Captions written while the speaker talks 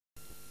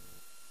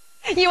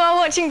You are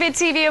watching Bid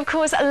TV, of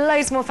course.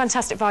 Loads more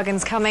fantastic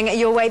bargains coming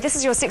your way. This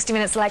is your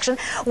 60-minute selection.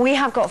 We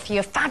have got for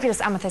you a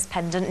fabulous amethyst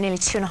pendant, nearly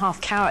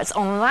 2.5 carats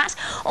on that.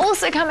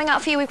 Also coming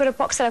up for you, we've got a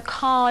box set of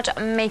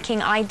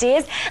card-making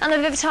ideas. And the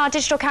Vivitar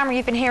digital camera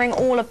you've been hearing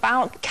all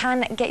about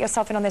can get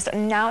yourself in on this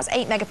now. It's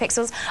 8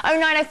 megapixels,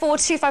 0904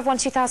 251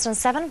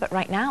 2007. But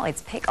right now,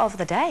 it's pick of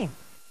the day.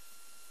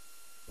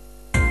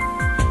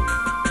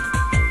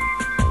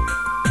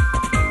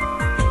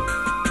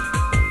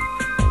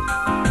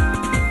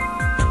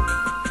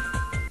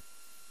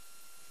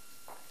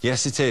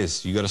 Yes, it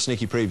is. You got a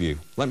sneaky preview.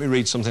 Let me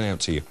read something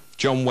out to you.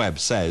 John Webb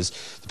says,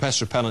 the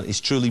pest repellent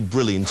is truly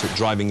brilliant at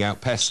driving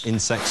out pests,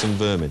 insects and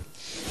vermin.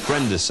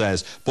 Brenda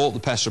says, bought the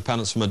pest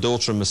repellents for my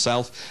daughter and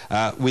myself.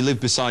 We live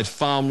beside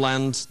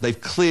farmland. They've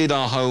cleared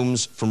our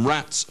homes from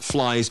rats,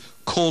 flies,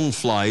 corn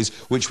flies,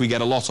 which we get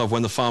a lot of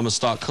when the farmers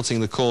start cutting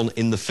the corn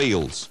in the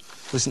fields.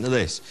 Listen to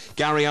this.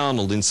 Gary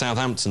Arnold in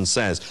Southampton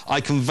says, I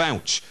can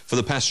vouch for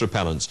the pest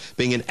repellents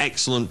being an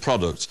excellent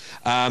product.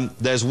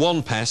 There's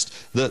one pest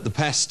that the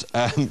pest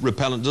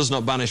repellent does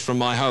not banish from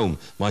my home.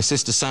 My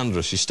sister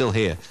Sandra, she's still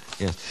here.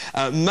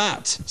 Yeah.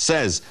 Matt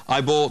says, I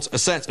bought a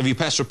set of your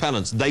pest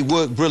repellents. They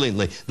work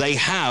brilliantly. They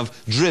have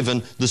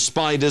driven the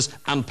spiders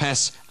and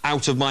pests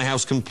out of my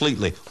house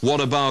completely.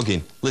 What a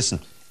bargain. Listen,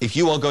 if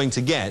you are going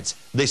to get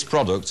this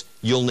product,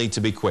 you'll need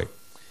to be quick.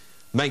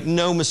 Make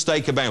no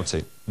mistake about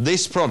it.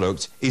 This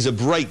product is a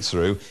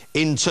breakthrough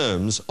in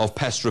terms of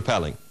pest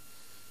repelling.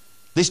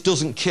 This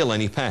doesn't kill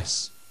any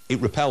pests.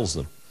 It repels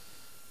them.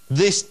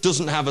 This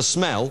doesn't have a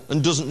smell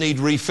and doesn't need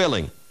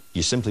refilling.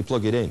 You simply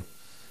plug it in.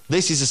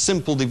 This is a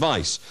simple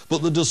device,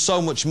 but that does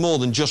so much more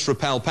than just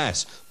repel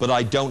pests, but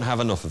I don't have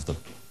enough of them.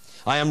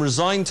 I am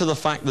resigned to the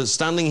fact that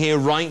standing here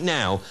right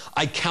now,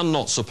 I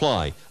cannot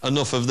supply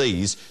enough of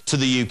these to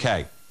the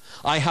UK.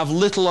 I have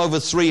little over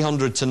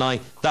 300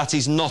 tonight. That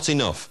is not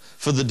enough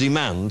for the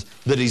demand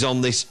that is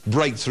on this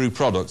breakthrough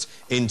product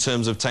in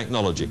terms of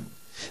technology.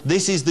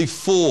 This is the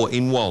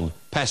 4-in-1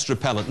 pest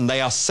repellent, and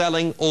they are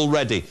selling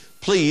already.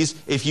 Please,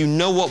 if you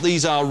know what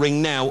these are,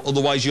 ring now,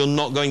 otherwise you're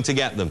not going to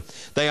get them.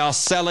 They are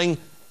selling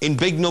in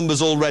big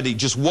numbers already.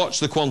 Just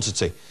watch the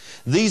quantity.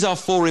 These are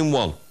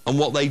 4-in-1, and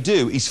what they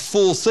do is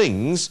 4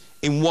 things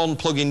in one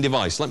plug-in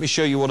device. Let me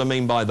show you what I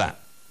mean by that.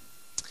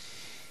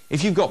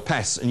 If you've got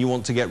pests and you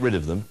want to get rid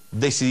of them,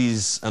 this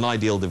is an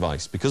ideal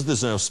device. Because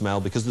there's no smell,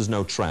 because there's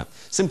no trap,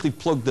 simply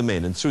plug them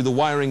in, and through the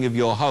wiring of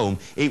your home,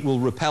 it will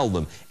repel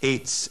them.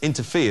 It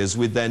interferes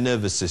with their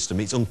nervous system.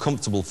 It's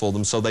uncomfortable for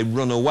them, so they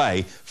run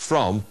away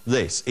from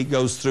this. It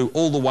goes through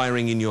all the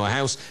wiring in your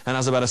house and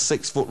has about a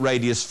 6-foot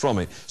radius from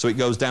it, so it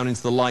goes down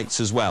into the lights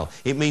as well.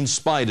 It means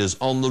spiders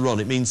on the run.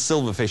 It means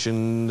silverfish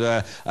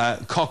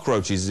and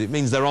cockroaches. It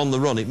means they're on the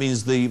run. It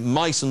means the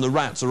mice and the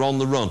rats are on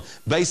the run.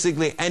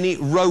 Basically, any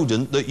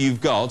rodent that you've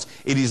got,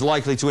 it is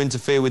likely to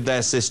interfere with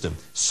their system.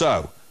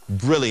 So,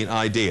 brilliant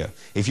idea.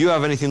 If you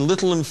have anything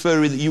little and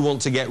furry that you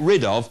want to get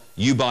rid of,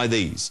 you buy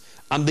these.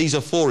 And these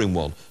are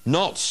 4-in-1.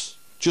 Not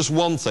just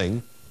one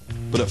thing,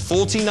 but at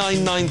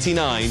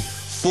 $49.99,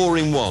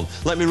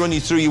 4-in-1. Let me run you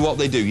through what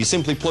they do. You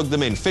simply plug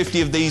them in. 50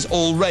 of these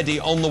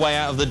already on the way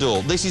out of the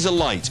door. This is a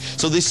light,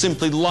 so this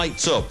simply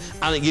lights up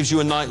and it gives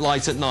you a night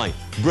light at night.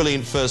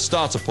 Brilliant first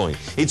starter point.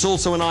 It's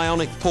also an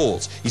ionic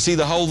port. You see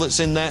the hole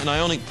that's in there? An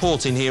ionic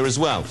port in here as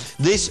well.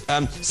 This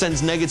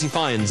sends negative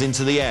ions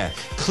into the air,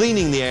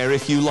 cleaning the air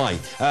if you like,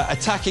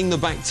 attacking the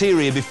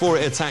bacteria before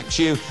it attacks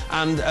you,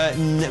 and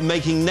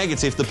making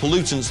negative the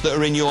pollutants that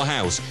are in your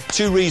house.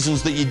 2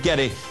 reasons that you'd get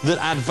it that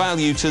add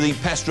value to the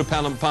pest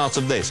repellent part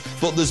of this.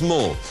 But there's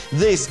more.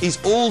 This is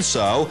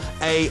also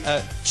a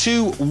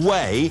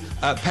 2-way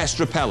pest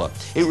repeller.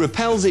 It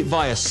repels it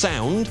via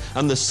sound,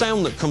 and the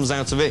sound that comes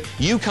out of it,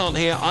 you can't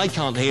hear, I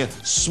can't hear,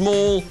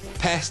 small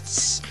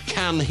pests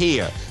can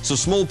hear. So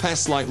small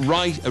pests like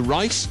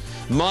rice,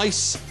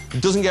 mice,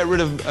 doesn't get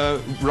rid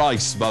of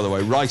rice, by the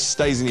way. Rice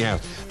stays in your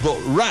house.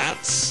 But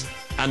rats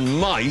and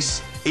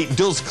mice, it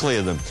does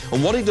clear them.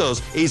 And what it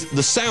does is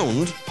the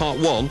sound, part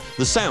 1,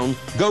 the sound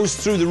goes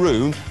through the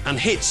room and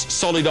hits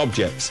solid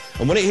objects.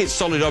 And when it hits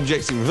solid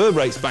objects, it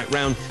reverberates back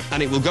round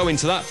and it will go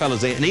into that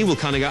fella's ear and he will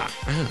kind of go,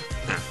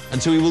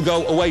 until he will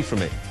go away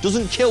from it.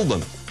 Doesn't kill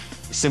them.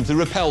 It simply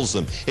repels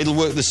them. It'll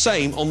work the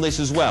same on this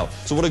as well.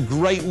 So what a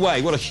great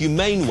way, what a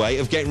humane way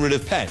of getting rid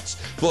of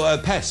pests.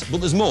 But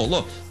there's more.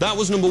 Look, that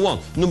was number 1.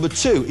 Number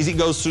 2 is it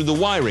goes through the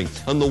wiring,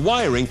 and the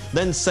wiring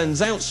then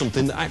sends out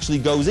something that actually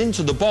goes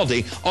into the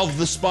body of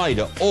the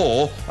spider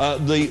or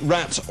the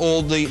rat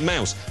or the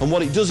mouse. And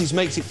what it does is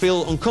makes it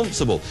feel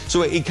uncomfortable.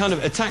 So it kind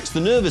of attacks the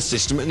nervous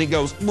system, and it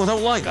goes, well, I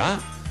don't like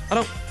that.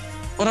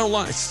 I don't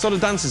like it. It sort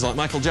of dances like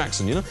Michael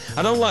Jackson, you know?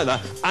 I don't like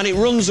that. And it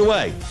runs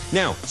away.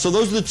 Now, so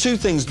those are the 2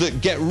 things that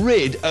get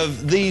rid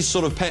of these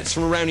sort of pets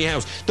from around your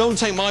house. Don't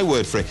take my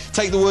word for it.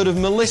 Take the word of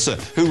Melissa,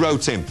 who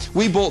wrote in.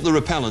 We bought the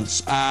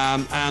repellents,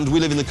 and we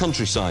live in the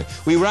countryside.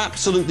 We were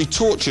absolutely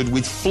tortured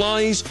with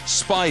flies,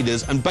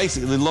 spiders, and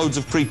basically loads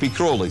of creepy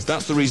crawlies.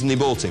 That's the reason they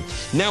bought it.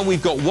 Now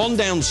we've got 1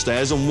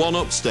 downstairs and 1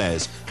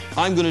 upstairs.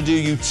 I'm going to do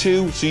you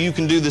 2 so you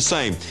can do the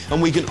same.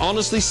 And we can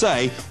honestly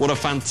say what a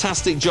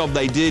fantastic job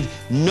they did.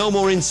 No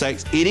more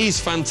insects. It is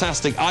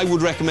fantastic. I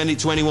would recommend it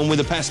to anyone with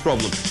a pest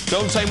problem.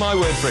 Don't take my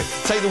word for it.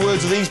 Take the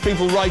words of these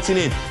people writing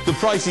in. The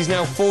price is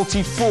now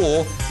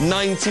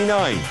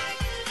 $44.99.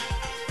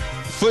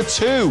 For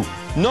 2.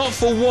 Not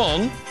for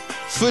 1.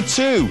 For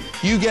 2.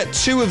 You get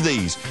 2 of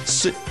these.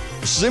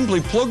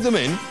 Simply plug them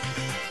in.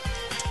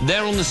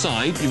 There on the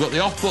side, you've got the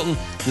off button,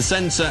 the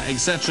sensor,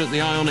 etc.,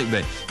 the ionic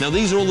bit. Now,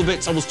 these are all the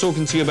bits I was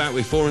talking to you about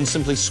before, and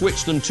simply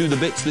switch them to the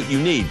bits that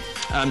you need.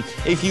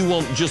 If you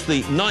want just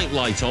the night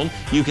light on,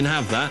 you can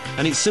have that,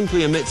 and it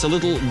simply emits a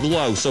little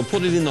glow. So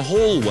put it in the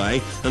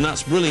hallway, and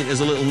that's brilliant as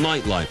a little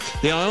night light.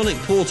 The ionic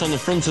port on the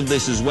front of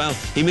this as well,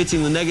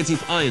 emitting the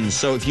negative ions.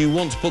 So if you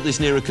want to put this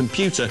near a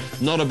computer,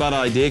 not a bad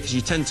idea, because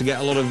you tend to get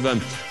a lot of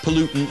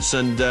pollutants,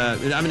 and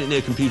having it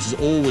near computers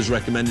always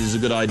recommended is a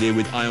good idea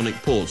with ionic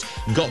ports.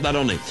 Got that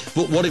on it.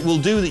 But what it will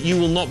do that you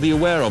will not be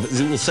aware of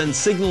is it will send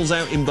signals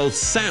out in both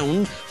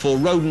sound for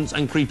rodents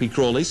and creepy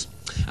crawlies,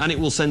 and it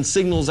will send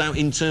signals out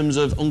in terms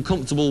of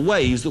uncomfortable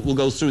waves that will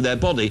go through their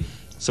body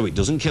so it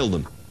doesn't kill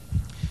them.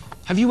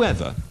 Have you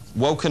ever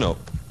woken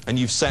up and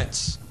you've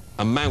set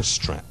a mouse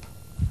trap?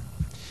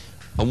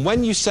 And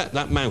when you set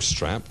that mouse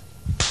trap,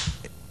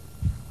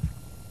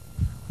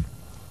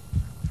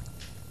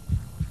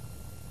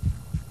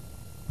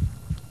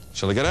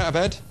 shall I get out of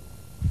bed?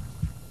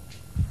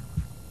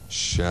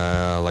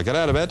 Shall I get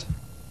out of bed?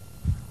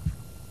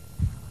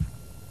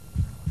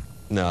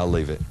 No, I'll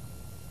leave it.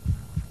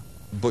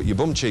 But your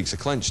bum cheeks are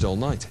clenched all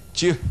night.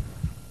 Do you?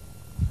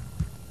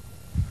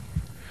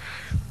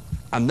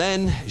 And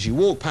then, as you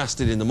walk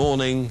past it in the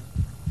morning,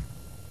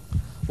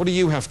 what do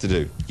you have to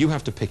do? You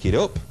have to pick it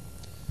up.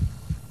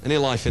 Any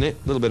life in it,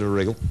 a little bit of a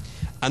wriggle.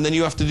 And then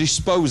you have to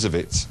dispose of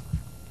it.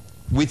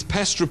 With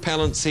pest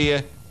repellents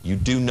here, you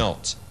do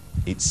not.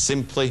 It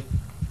simply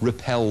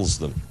repels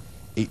them.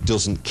 It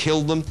doesn't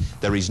kill them.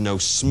 There is no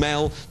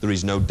smell. There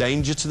is no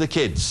danger to the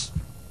kids.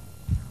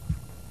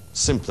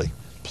 Simply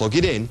plug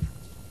it in,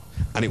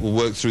 and it will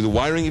work through the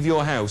wiring of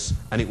your house,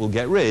 and it will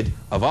get rid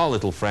of our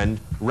little friend,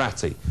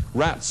 Ratty.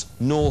 Rats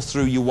gnaw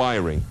through your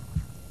wiring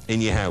in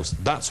your house.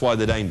 That's why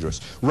they're dangerous.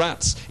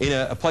 Rats in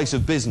a place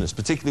of business,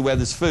 particularly where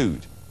there's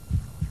food.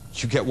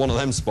 You get one of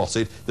them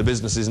spotted, the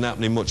business isn't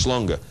happening much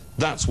longer.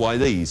 That's why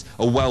these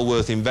are well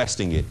worth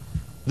investing in.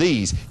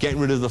 These, getting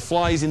rid of the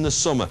flies in the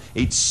summer.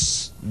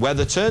 It's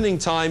weather turning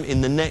time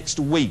in the next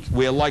week.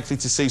 We are likely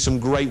to see some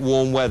great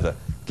warm weather.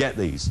 Get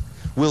these.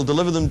 We'll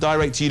deliver them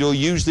direct to your door,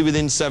 usually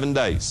within 7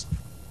 days.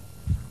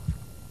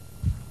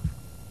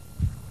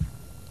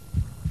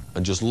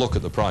 And just look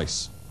at the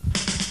price.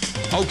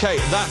 OK,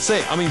 that's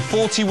it. I mean,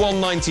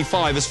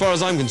 £41.95. As far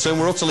as I'm concerned,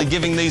 we're utterly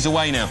giving these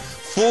away now.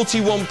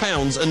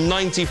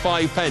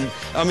 £41.95.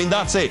 I mean,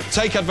 that's it.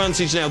 Take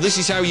advantage now. This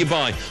is how you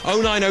buy.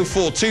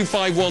 0904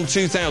 251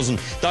 2000.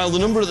 Dial the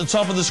number at the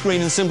top of the screen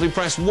and simply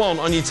press 1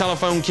 on your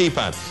telephone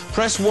keypad.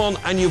 Press 1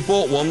 and you've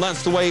bought one.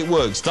 That's the way it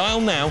works.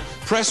 Dial now,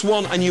 press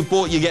 1 and you've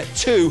bought, you get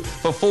 2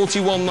 for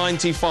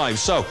 £41.95.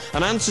 So,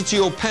 an answer to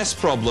your pest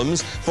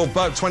problems for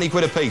about 20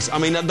 quid a piece. I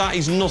mean, that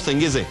is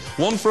nothing, is it?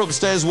 One for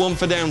upstairs, one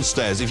for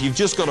downstairs. If you've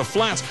just got a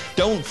flat,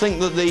 don't think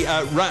that the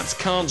rats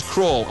can't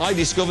crawl. I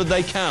discovered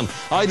they can.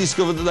 I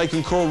discovered that they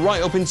can crawl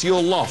right up into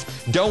your loft.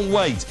 Don't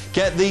wait.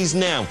 Get these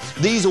now.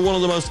 These are one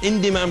of the most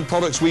in-demand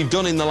products we've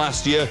done in the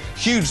last year.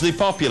 Hugely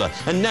popular.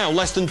 And now,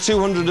 less than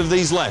 200 of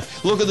these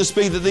left. Look at the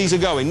speed that these are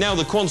going. Now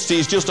the quantity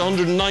is just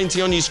 190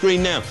 on your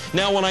screen now.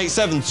 Now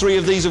 187. 3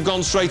 of these have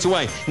gone straight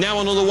away. Now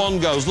another one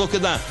goes. Look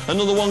at that.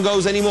 Another one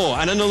goes anymore.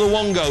 And another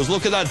one goes.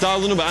 Look at that. Dial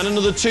the number. And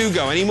another 2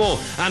 go. Anymore.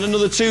 And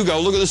another 2 go.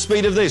 Look at the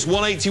speed of this.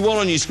 181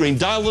 on your screen.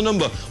 Dial the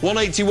number.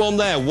 181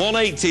 there.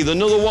 180.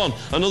 Another one.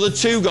 Another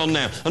 2 gone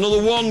now.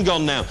 Another 1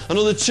 gone now.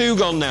 Another 2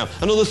 gone now.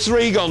 Another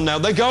 3 gone now.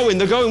 They're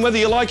going whether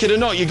you like it or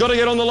not. You've got to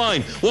get on the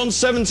line.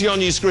 170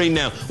 on your screen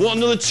now.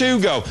 Another 2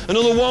 go.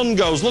 Another 1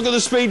 goes. Look at the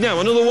speed now.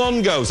 Another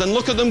 1 goes. And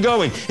look at them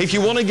going. If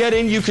you want to get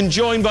in, you can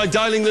join by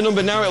dialing the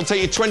number now. It'll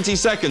take you 20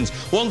 seconds.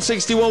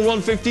 161,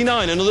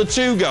 159. Another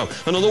 2 go.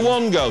 Another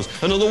 1 goes.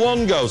 Another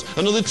 1 goes.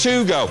 Another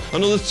 2 go.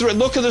 Another 3.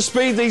 Look at the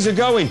speed these are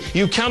going.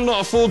 You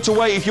cannot afford to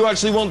wait if you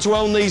actually want to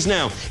own these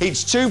now.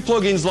 It's 2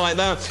 plugins like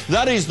that.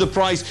 That is the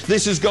price.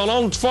 This has gone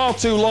on far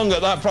too long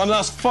at that price.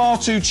 That's far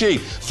too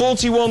cheap.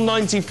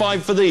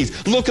 £41.95 for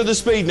these. Look at the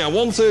speed now.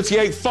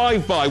 138,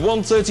 5 by,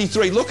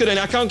 133. Look at it.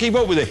 I can't keep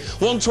up with it.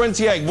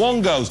 128,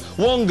 1 goes,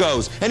 1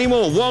 goes. Any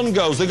more? 1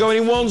 goes. They're going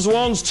in 1s,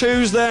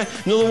 2s there.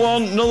 Another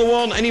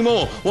 1, any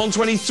more.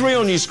 123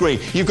 on your screen.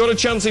 You've got a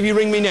chance if you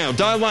ring me now.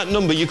 Dial that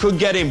number. You could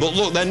get in, but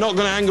look, they're not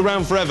going to hang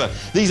around forever.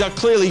 These are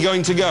clearly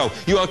going to go.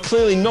 You are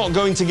clearly not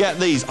going to get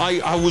these.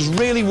 I was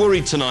really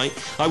worried tonight.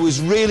 I was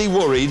really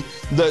worried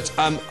that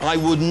I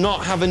would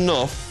not have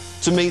enough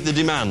to meet the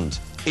demand.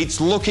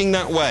 It's looking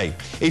that way.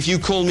 If you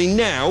call me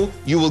now,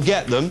 you will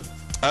get them.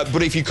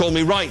 but if you call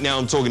me right now,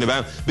 I'm talking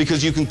about,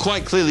 because you can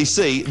quite clearly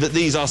see that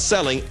these are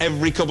selling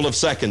every couple of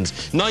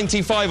seconds.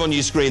 95 on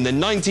your screen, then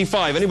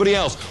 95. Anybody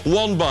else?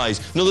 1 buys,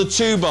 another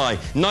 2 buy,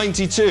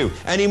 92.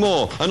 Any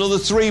more? Another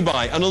 3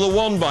 buy, another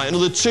 1 buy,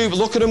 another 2.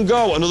 Look at them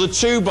go. Another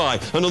 2 buy,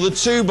 another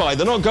 2 buy.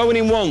 They're not going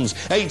in ones.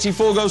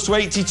 84 goes to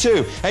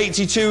 82.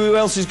 82, who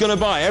else is going to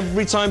buy?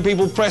 Every time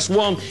people press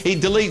 1,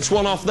 it deletes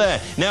 1 off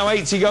there. Now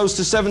 80 goes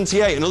to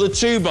 78. Another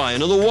 2 buy,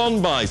 another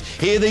 1 buys.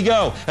 Here they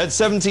go. At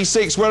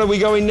 76, where are we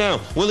going now?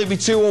 Will it be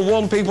 2 or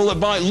 1 people that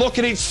buy? Look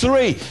at it,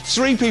 3.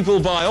 3 people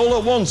buy all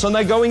at once, and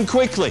they're going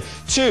quickly.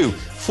 2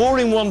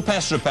 4-in-1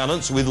 pest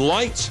repellents with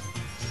light,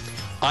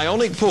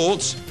 ionic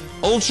ports,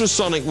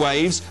 ultrasonic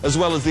waves, as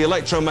well as the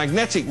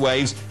electromagnetic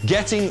waves,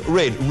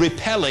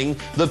 repelling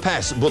the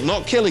pests, but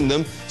not killing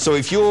them. So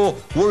if you're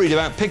worried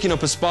about picking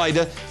up a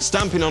spider,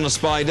 stamping on a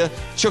spider,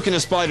 chucking a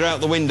spider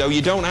out the window,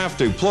 you don't have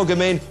to. Plug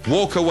them in,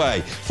 walk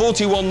away.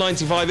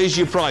 £41.95 is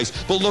your price.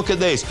 But look at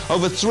this.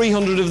 Over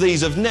 300 of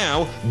these have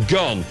now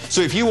gone.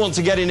 So if you want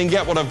to get in and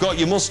get what I've got,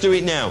 you must do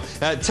it now.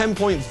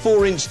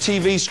 10.4-inch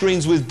TV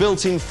screens with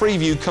built-in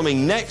Freeview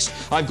coming next.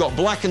 I've got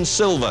black and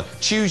silver.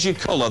 Choose your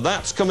colour.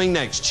 That's coming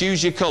next.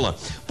 Choose your colour.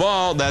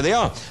 But there they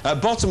are.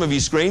 At bottom of your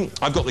screen,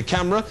 I've got the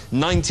camera,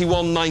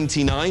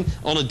 £91.99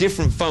 on a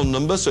different phone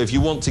number. So if you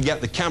want to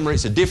get the camera,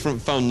 it's a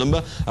different phone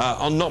number.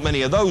 On not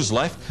many of those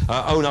left.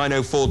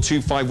 0904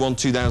 251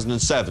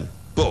 2007.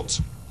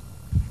 But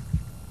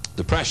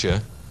the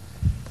pressure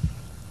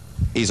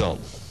is on.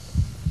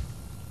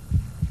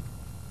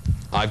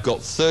 I've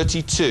got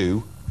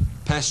 32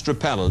 pest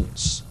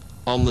repellents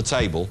on the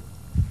table,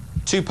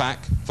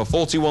 2-pack for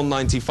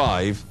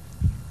 £41.95,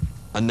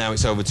 and now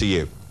it's over to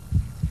you.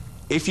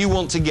 If you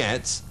want to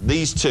get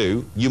these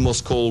 2, you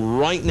must call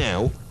right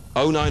now,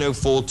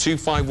 0904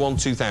 251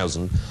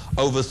 2000.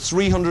 Over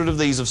 300 of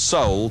these have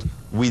sold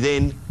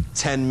within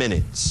 10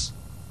 minutes.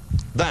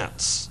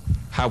 That's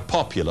how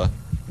popular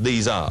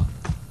these are.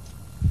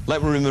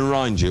 Let me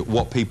remind you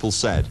what people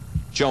said.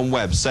 John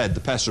Webb said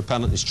the pest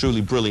repellent is truly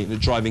brilliant at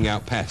driving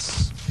out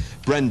pests.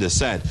 Brenda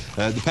said,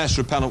 the pest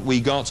repellent we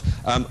got,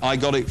 I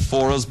got it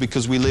for us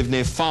because we live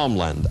near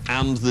farmland,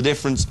 and the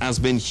difference has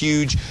been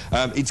huge.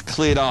 It's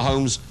cleared our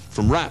homes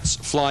from rats,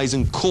 flies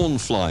and corn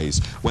flies.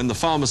 When the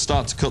farmers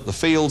start to cut the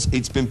fields,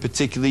 it's been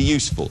particularly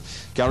useful.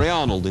 Gary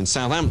Arnold in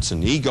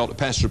Southampton, he got a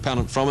pest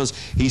repellent from us.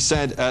 He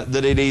said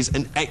that it is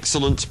an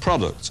excellent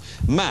product.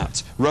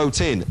 Matt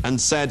wrote in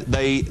and said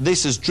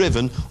this has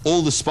driven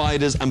all the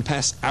spiders and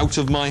pests out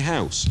of my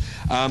house.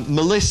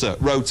 Melissa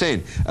wrote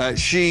in.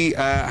 She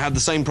had the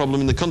same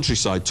problem in the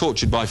countryside,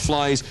 tortured by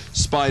flies,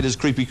 spiders,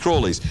 creepy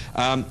crawlies.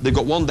 They've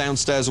got 1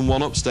 downstairs and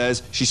 1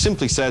 upstairs. She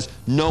simply says,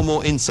 no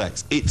more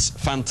insects. It's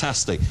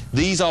fantastic.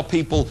 These are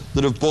people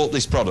that have bought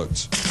this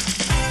product.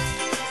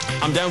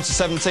 I'm down to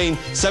 17.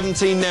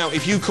 17 now.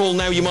 If you call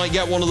now, you might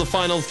get one of the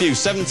final few.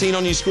 17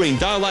 on your screen.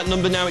 Dial that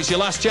number now. It's your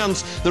last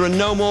chance. There are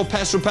no more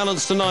pest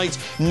repellents tonight.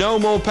 No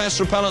more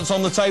pest repellents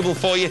on the table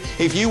for you.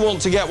 If you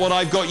want to get what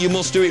I've got, you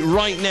must do it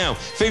right now.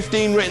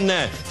 15 written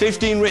there.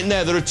 15 written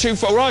there. There are 2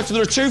 phone... Right, so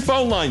there are 2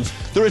 phone lines.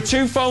 There are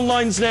 2 phone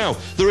lines now.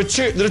 There are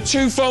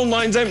 2 phone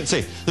lines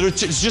empty.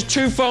 It's just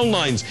 2 phone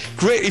lines.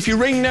 Great. If you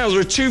ring now, there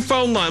are 2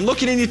 phone lines. I'm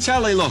looking in your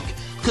telly, look.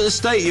 Look at the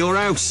state of your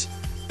house.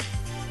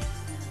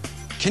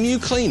 Can you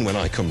clean when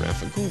I come round?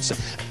 For goodness sake.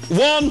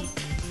 One.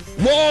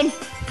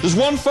 There's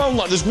 1 phone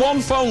line. There's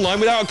 1 phone line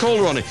without a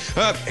caller on it.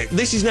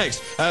 This is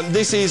next.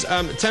 This is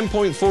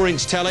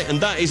 10.4-inch telly, and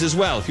that is as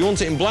well. If you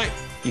want it in black,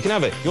 you can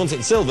have it. If you want it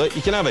in silver,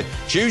 you can have it.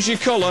 Choose your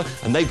colour,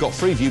 and they've got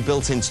Freeview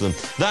built into them.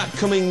 That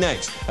coming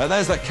next.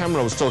 There's that camera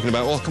I was talking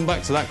about. Well, I'll come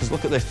back to that, because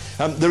look at this.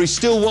 There is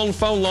still 1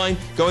 phone line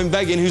going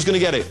begging. Who's going to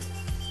get it?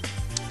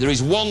 There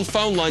is 1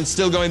 phone line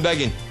still going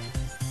begging.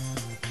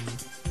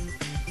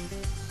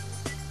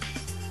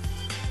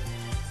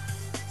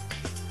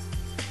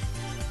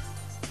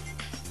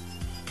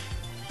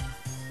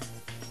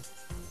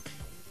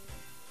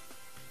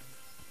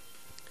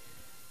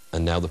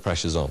 And now the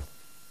pressure's on.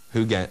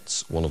 Who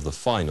gets one of the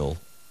final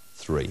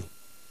 3?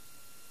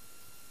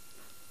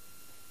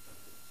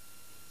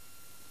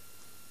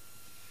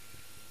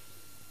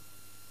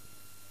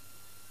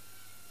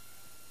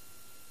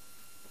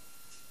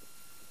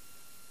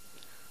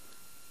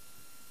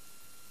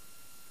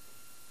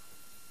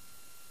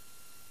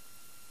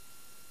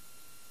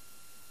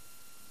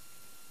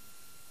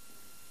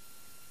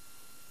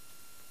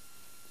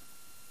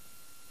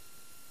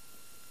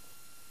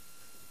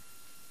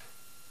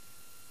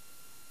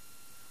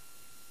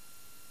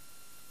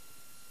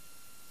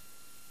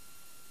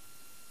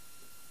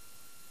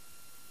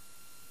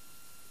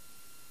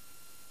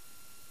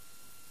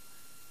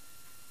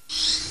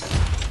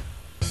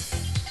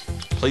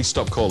 Please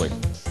stop calling.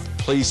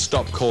 Please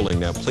stop calling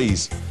now.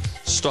 Please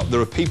stop. There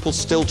are people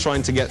still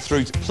trying to get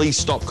through. Please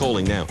stop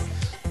calling now.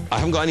 I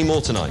haven't got any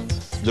more tonight.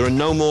 There are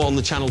no more on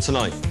the channel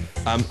tonight.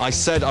 I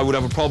said I would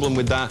have a problem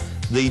with that.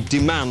 The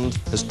demand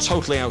has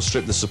totally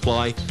outstripped the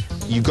supply.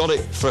 You got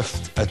it for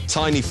a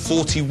tiny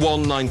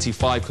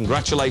 £41.95.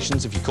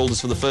 Congratulations if you called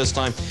us for the first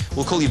time.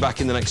 We'll call you back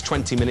in the next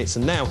 20 minutes.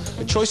 And now,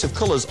 a choice of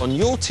colours on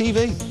your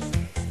TV.